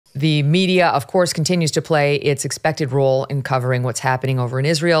The media, of course, continues to play its expected role in covering what's happening over in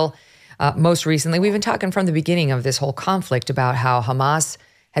Israel. Most recently, we've been talking from the beginning of this whole conflict about how Hamas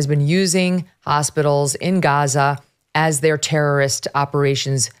has been using hospitals in Gaza as their terrorist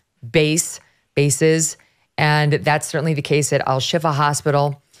operations bases. And that's certainly the case at Al-Shifa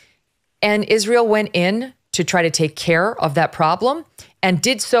Hospital. And Israel went in to try to take care of that problem and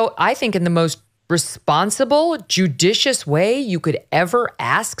did so, I think, in the most responsible, judicious way you could ever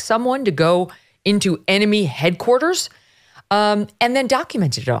ask someone to go into enemy headquarters, and then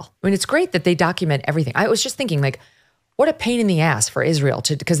documented it all. I mean, it's great that they document everything. I was just thinking, like, what a pain in the ass for Israel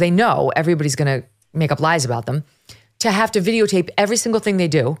because they know everybody's going to make up lies about them, to have to videotape every single thing they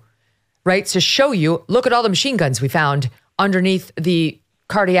do, right? To show you, look at all the machine guns we found underneath the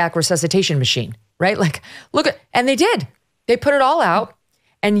cardiac resuscitation machine, right? Like, look at, and they did. They put it all out.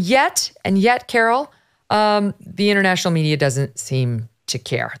 And yet, Karol, the international media doesn't seem to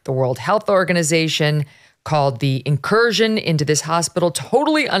care. The World Health Organization called the incursion into this hospital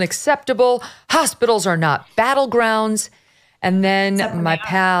totally unacceptable. Hospitals are not battlegrounds. And then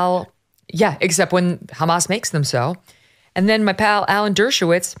except when Hamas makes them so. And then my pal, Alan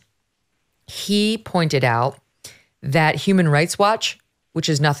Dershowitz, he pointed out that Human Rights Watch, which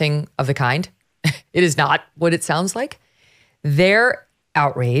is nothing of the kind, it is not what it sounds like, they're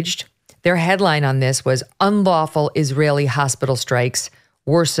outraged. Their headline on this was "Unlawful Israeli Hospital Strikes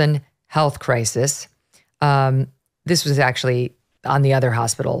Worsen Health Crisis." This was actually on the other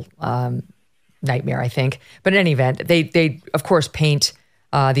hospital nightmare, I think. But in any event, they of course paint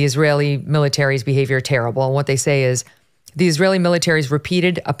the Israeli military's behavior terrible. And what they say is the Israeli military's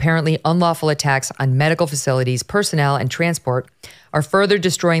repeated, apparently unlawful attacks on medical facilities, personnel, and transport are further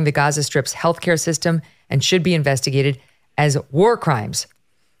destroying the Gaza Strip's healthcare system and should be investigated as war crimes.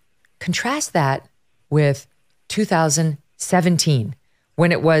 Contrast that with 2017,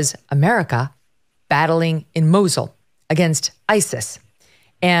 when it was America battling in Mosul against ISIS.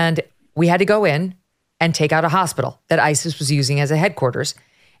 And we had to go in and take out a hospital that ISIS was using as a headquarters.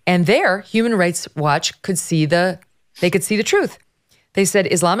 And there, Human Rights Watch could see the truth. They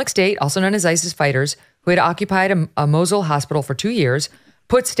said Islamic State, also known as ISIS fighters, who had occupied a Mosul hospital for 2 years,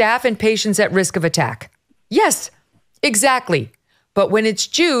 put staff and patients at risk of attack. Yes, exactly. But when it's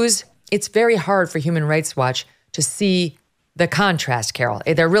Jews, it's very hard for Human Rights Watch to see the contrast, Karol.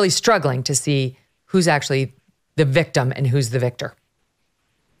 They're really struggling to see who's actually the victim and who's the victor.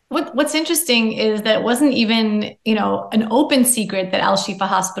 What's interesting is that it wasn't even, an open secret that Al-Shifa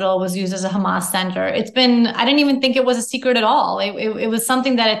Hospital was used as a Hamas center. I didn't even think it was a secret at all. It was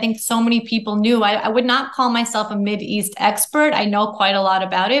something that I think so many people knew. I would not call myself a Mideast expert. I know quite a lot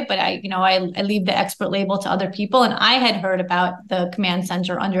about it, but I leave the expert label to other people. And I had heard about the command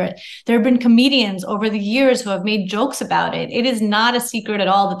center under it. There have been comedians over the years who have made jokes about it. It is not a secret at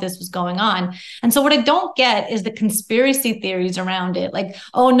all that this was going on. And so what I don't get is the conspiracy theories around it. Like,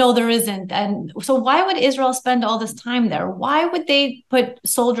 oh, no, there isn't. And so why would Israel spend all this time there? Why would they put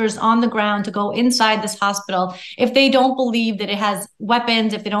soldiers on the ground to go inside this hospital if they don't believe that it has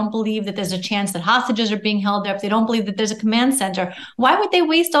weapons, if they don't believe that there's a chance that hostages are being held there, if they don't believe that there's a command center? Why would they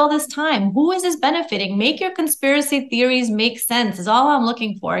waste all this time? Who is this benefiting? Make your conspiracy theories make sense is all I'm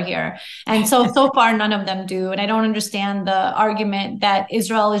looking for here. And so far, none of them do. And I don't understand the argument that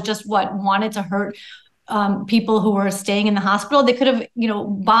Israel is just wanted to hurt people who were staying in the hospital. They could have,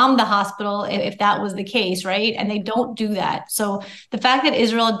 bombed the hospital if that was the case, right? And they don't do that. So the fact that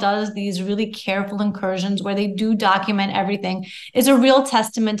Israel does these really careful incursions where they do document everything is a real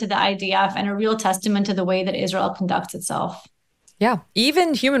testament to the IDF and a real testament to the way that Israel conducts itself. Yeah.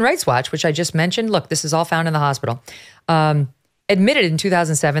 Even Human Rights Watch, which I just mentioned, look, this is all found in the hospital, admitted in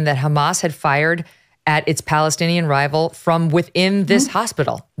 2007 that Hamas had fired at its Palestinian rival from within this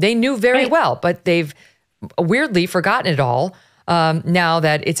hospital. They knew very well, but they've weirdly forgotten it all now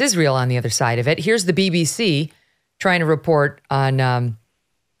that it's Israel on the other side of it. Here's the BBC trying to report on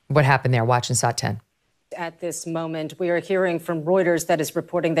what happened there. Watch in SOT 10. At this moment, we are hearing from Reuters that is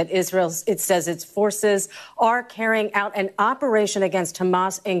reporting that it says its forces are carrying out an operation against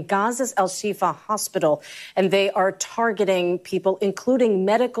Hamas in Gaza's Al-Shifa hospital, and they are targeting people, including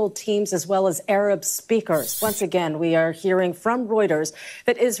medical teams as well as Arab speakers. Once again, we are hearing from Reuters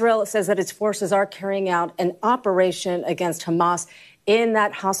that Israel says that its forces are carrying out an operation against Hamas in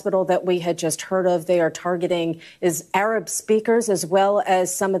that hospital that we had just heard of. They are targeting Arab speakers as well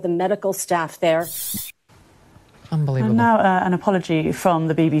as some of the medical staff there. Unbelievable. And now an apology from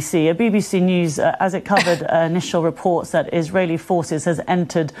the BBC. BBC News, as it covered initial reports that Israeli forces has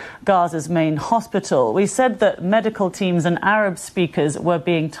entered Gaza's main hospital. We said that medical teams and Arab speakers were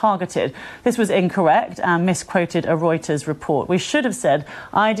being targeted. This was incorrect and misquoted a Reuters report. We should have said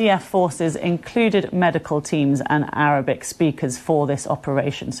IDF forces included medical teams and Arabic speakers for this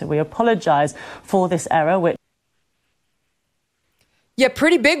operation. So we apologise for this error, which... Yeah,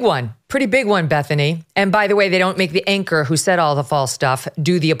 pretty big one, Bethany. And by the way, they don't make the anchor who said all the false stuff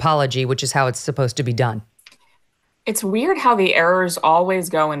do the apology, which is how it's supposed to be done. It's weird how the errors always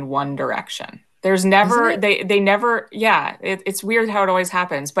go in one direction. There's never, they never, yeah, it's weird how it always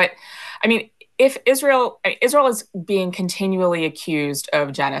happens. But I mean, if Israel is being continually accused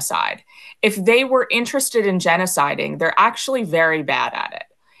of genocide. If they were interested in genociding, they're actually very bad at it.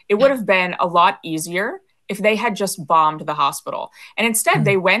 It would have been a lot easier if they had just bombed the hospital. And instead,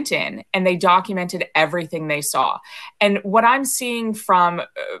 they went in and they documented everything they saw. And what I'm seeing from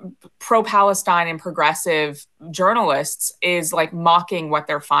pro-Palestine and progressive journalists is like mocking what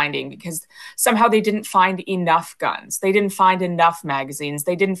they're finding, because somehow they didn't find enough guns. They didn't find enough magazines.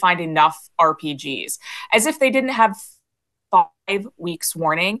 They didn't find enough RPGs, as if they didn't have 5 weeks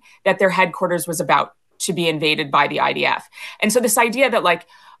warning that their headquarters was about to be invaded by the IDF. And so this idea that like,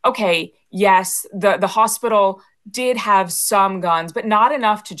 okay, yes, the hospital did have some guns, but not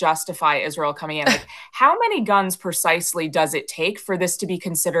enough to justify Israel coming in. Like, how many guns precisely does it take for this to be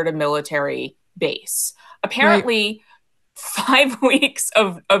considered a military base? Apparently, 5 weeks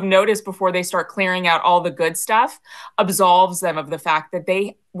of notice before they start clearing out all the good stuff absolves them of the fact that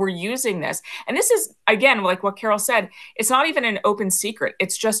they were using this. And this is, again, like what Karol said, it's not even an open secret.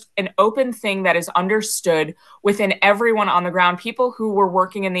 It's just an open thing that is understood within everyone on the ground. People who were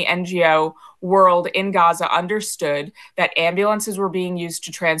working in the NGO world in Gaza understood that ambulances were being used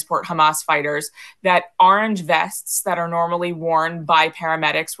to transport Hamas fighters, that orange vests that are normally worn by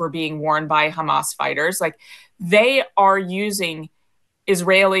paramedics were being worn by Hamas fighters. Like, they are using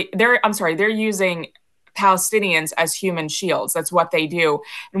they're using Palestinians as human shields. That's what they do.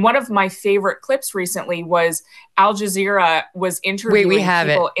 And one of my favorite clips recently was Al Jazeera was interviewing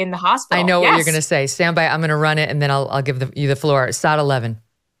people in the hospital. I know what you're going to say. Stand by. I'm going to run it, and then I'll give you the floor. Sod 11.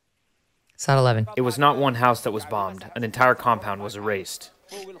 Sod 11. It was not one house that was bombed. An entire compound was erased.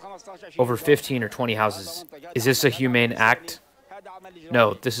 Over 15 or 20 houses. Is this a humane act?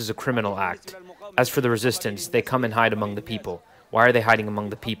 No, this is a criminal act. As for the resistance, they come and hide among the people. Why are they hiding among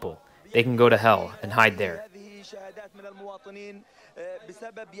the people? They can go to hell and hide there.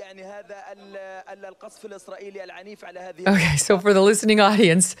 Okay, so for the listening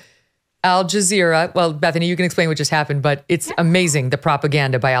audience, Al Jazeera, well, Bethany, you can explain what just happened, but it's amazing, the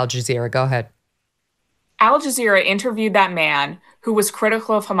propaganda by Al Jazeera. Go ahead. Al Jazeera interviewed that man who was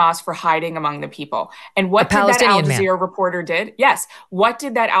critical of Hamas for hiding among the people. And what did that Al Jazeera reporter did? Yes. What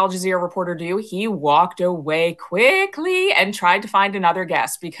did that Al Jazeera reporter do? He walked away quickly and tried to find another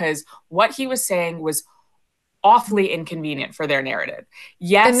guest, because what he was saying was awfully inconvenient for their narrative.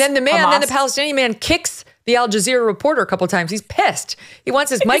 Yes. And then the Palestinian man kicks the Al Jazeera reporter a couple of times. He's pissed. He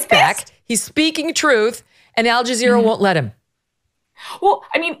wants his mic back. He's speaking truth, and Al Jazeera won't let him. Well,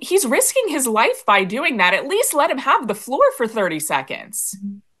 I mean, he's risking his life by doing that. At least let him have the floor for 30 seconds.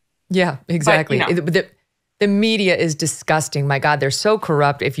 Yeah, exactly. But, you know. The media is disgusting. My God, they're so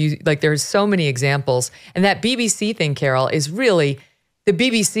corrupt. There's so many examples. And that BBC thing, Karol, is really, the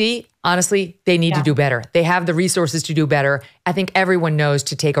BBC, honestly, they need to do better. They have the resources to do better. I think everyone knows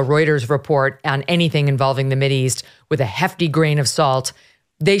to take a Reuters report on anything involving the Mideast with a hefty grain of salt.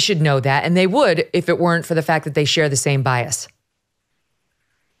 They should know that. And they would if it weren't for the fact that they share the same bias.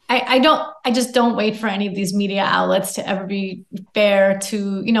 I just don't wait for any of these media outlets to ever be fair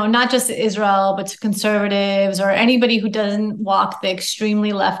to, not just Israel, but to conservatives or anybody who doesn't walk the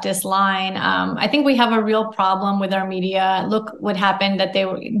extremely leftist line. I think we have a real problem with our media. Look what happened, that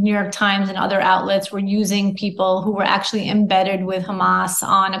New York Times and other outlets were using people who were actually embedded with Hamas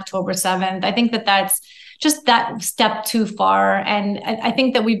on October 7th. I think that's just that step too far. And I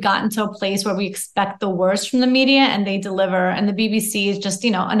think that we've gotten to a place where we expect the worst from the media and they deliver. And the BBC is just,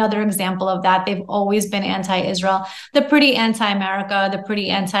 another example of that. They've always been anti-Israel. They're pretty anti-America. They're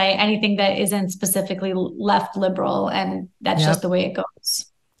pretty anti-anything that isn't specifically left liberal. And that's just the way it goes.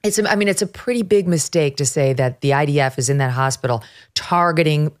 It's a pretty big mistake to say that the IDF is in that hospital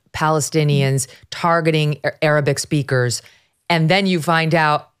targeting Palestinians, targeting Arabic speakers. And then you find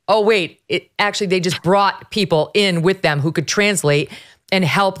out, oh, wait, they just brought people in with them who could translate and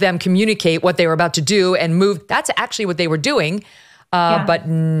help them communicate what they were about to do and move. That's actually what they were doing. But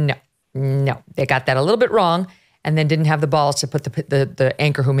no, they got that a little bit wrong. and then didn't have the balls to put the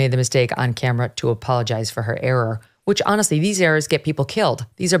anchor who made the mistake on camera to apologize for her error, which honestly, these errors get people killed.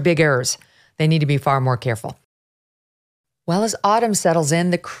 These are big errors. They need to be far more careful. Well, as autumn settles in,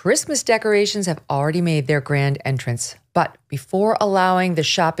 the Christmas decorations have already made their grand entrance. But before allowing the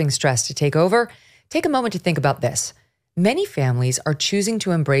shopping stress to take over, take a moment to think about this. Many families are choosing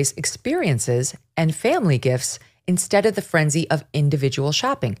to embrace experiences and family gifts instead of the frenzy of individual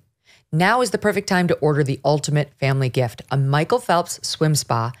shopping. Now is the perfect time to order the ultimate family gift, a Michael Phelps swim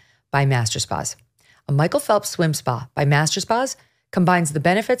spa by Master Spas. A Michael Phelps swim spa by Master Spas combines the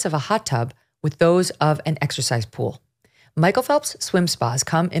benefits of a hot tub with those of an exercise pool. Michael Phelps swim spas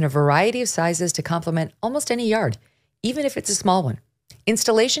come in a variety of sizes to complement almost any yard, even if it's a small one.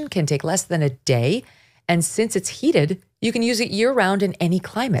 Installation can take less than a day, and since it's heated, you can use it year-round in any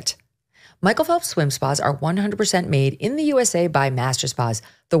climate. Michael Phelps swim spas are 100% made in the USA by Master Spas,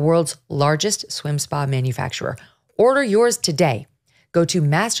 the world's largest swim spa manufacturer. Order yours today. Go to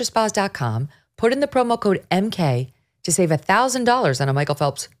masterspas.com, put in the promo code MK to save $1,000 on a Michael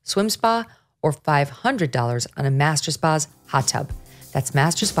Phelps swim spa or $500 on a Master Spas hot tub. That's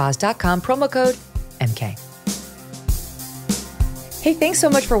masterspas.com, promo code MK. Hey, thanks so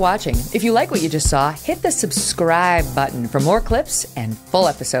much for watching. If you like what you just saw, hit the subscribe button for more clips and full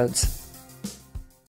episodes.